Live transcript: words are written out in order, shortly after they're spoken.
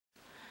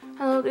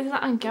So this is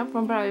Anka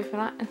from Breyer,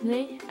 and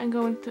today I'm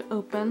going to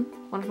open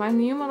one of my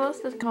new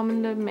models that come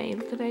in the mail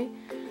today.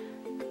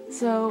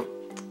 So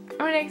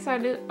I'm really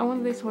excited. I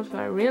wanted this horse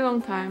for a really long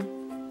time,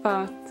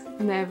 but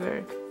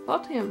never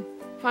bought him.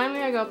 Finally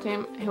I got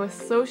him. He was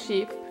so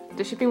cheap.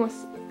 The shipping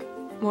was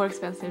more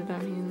expensive than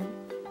him.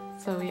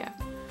 So yeah,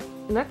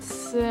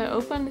 let's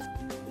open this.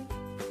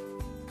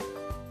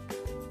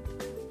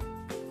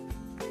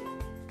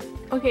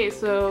 Okay,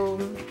 so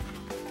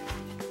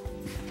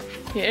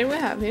here we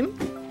have him.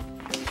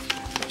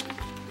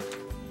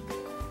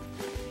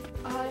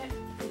 I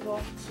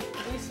got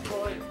this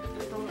boy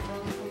from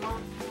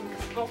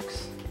this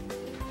box.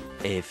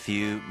 A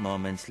few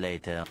moments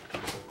later.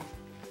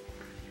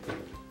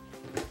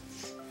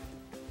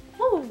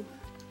 Oh!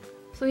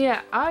 So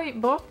yeah, I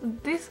bought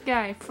this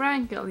guy,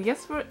 Frankel,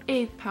 just for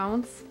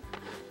 £8,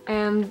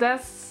 and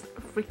that's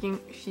freaking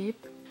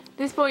cheap.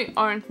 This boy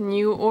aren't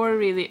new or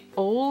really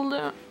old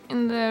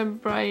in the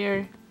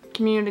Breyer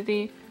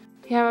community.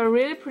 He have a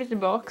really pretty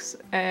box,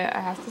 I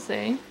have to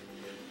say.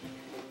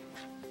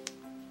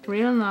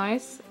 Real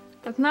nice.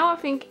 But now I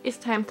think it's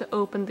time to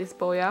open this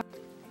boy up.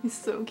 He's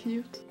so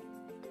cute.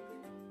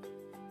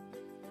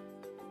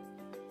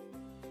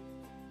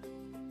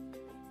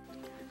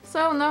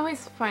 So now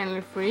he's finally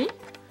free.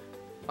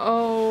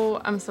 Oh,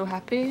 I'm so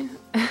happy.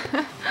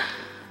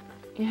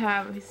 You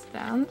have his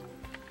stand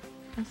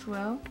as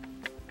well,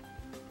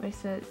 where it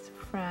says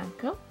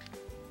Frankel.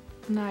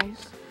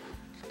 Nice.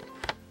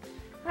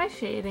 Nice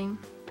shading.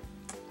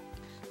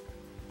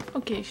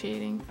 Okay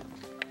shading.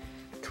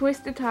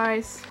 Twisted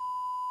ties.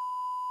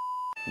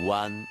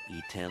 One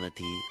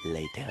eternity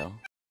later.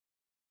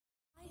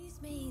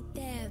 Made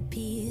their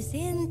peace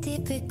in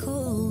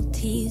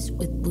difficulties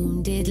with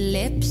wounded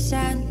lips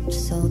and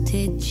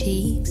salted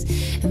cheeks,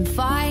 and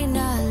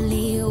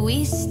finally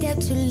we step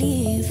to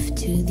leave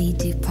to the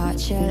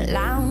departure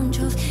lounge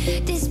of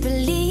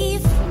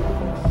disbelief.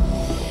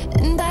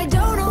 And I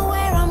don't know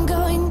where I'm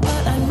going,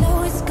 but I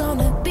know it's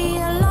gonna be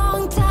a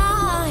long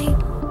time.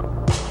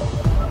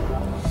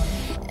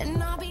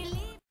 And I'll be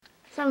leaving.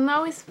 So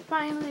now he's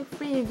finally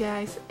free, you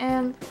guys,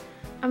 and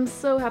I'm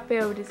so happy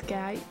over this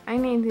guy. I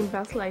named him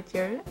Buzz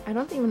Lightyear. I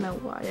don't even know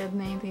why I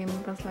named him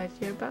Buzz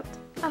Lightyear, but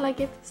I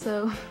like it,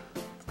 so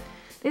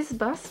this is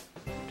Buzz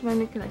to my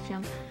new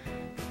collection.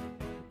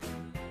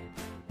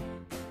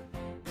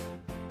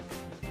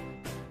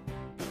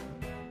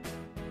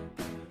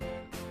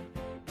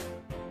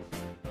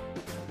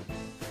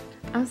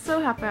 I'm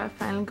so happy I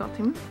finally got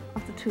him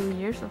after 2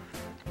 years of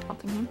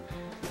wanting him.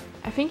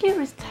 I think he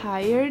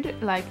retired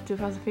like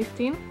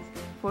 2015,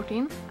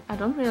 14, I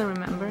don't really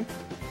remember.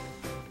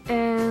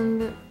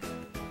 And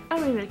I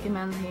really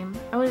recommend him.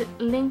 I will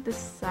link the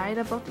site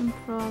I bought him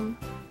from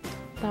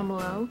down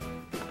below.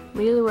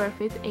 Really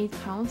worth it,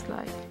 £8,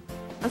 like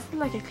that's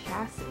like a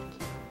classic.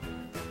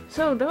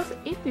 So that was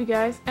it, you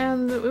guys,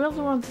 and we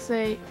also want to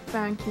say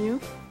thank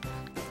you.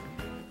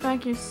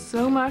 Thank you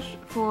so much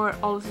for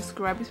all the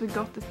subscribers we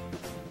got.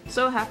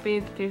 So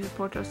happy that you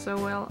support us so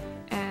well.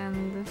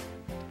 And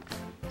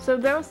so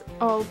that was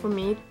all for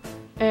me.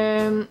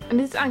 And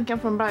this is Anka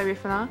from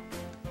Breyer.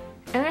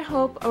 And I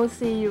hope I will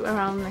see you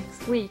around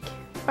next week.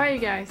 Bye, you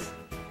guys.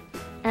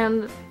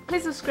 And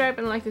please subscribe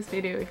and like this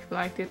video if you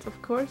liked it,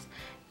 of course.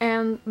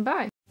 And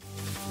bye.